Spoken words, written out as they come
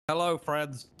Hello,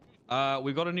 friends.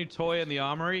 We got a new toy in the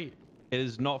armory. It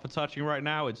is not for touching right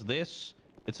now. It's this.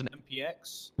 It's an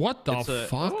MPX. What the It's a-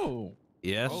 fuck? Oh.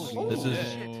 Yes,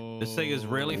 Oh, this thing is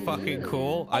really fucking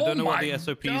cool. I Oh don't know what my the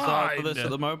SOPs are for this God. at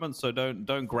the moment, so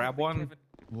don't grab one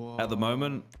at the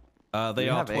moment. They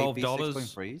You are have $12.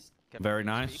 6.3s? Very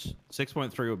nice.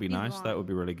 6.3 would be nice. That would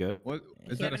be really good. What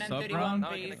is that? A sub 31, round?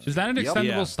 please. Is that an Yep. extendable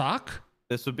Yeah. stock?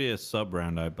 This would be a sub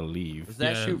round, I believe. Does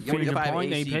that Yeah, shoot Finger 45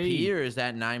 point ACP AP. or is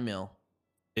that 9 mil?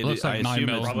 Looks like I 9 assume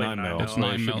mil. it's Probably 9 mil. It's so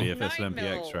 9 it should mil. be if it's an 9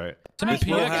 MPX, mil. right? It's an This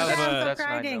will MPX. have, Stop That's 9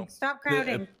 crowding. mil. Stop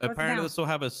crowding. Apparently, this will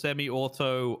have a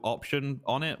semi-auto option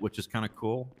on it, which is kind of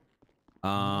cool.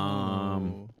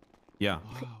 Yeah.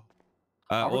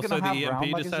 Are we Also, gonna the have EMP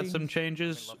round just had some magazines?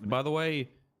 changes. By the way,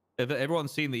 if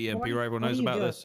everyone's seen the EMP, right? Everyone knows about this.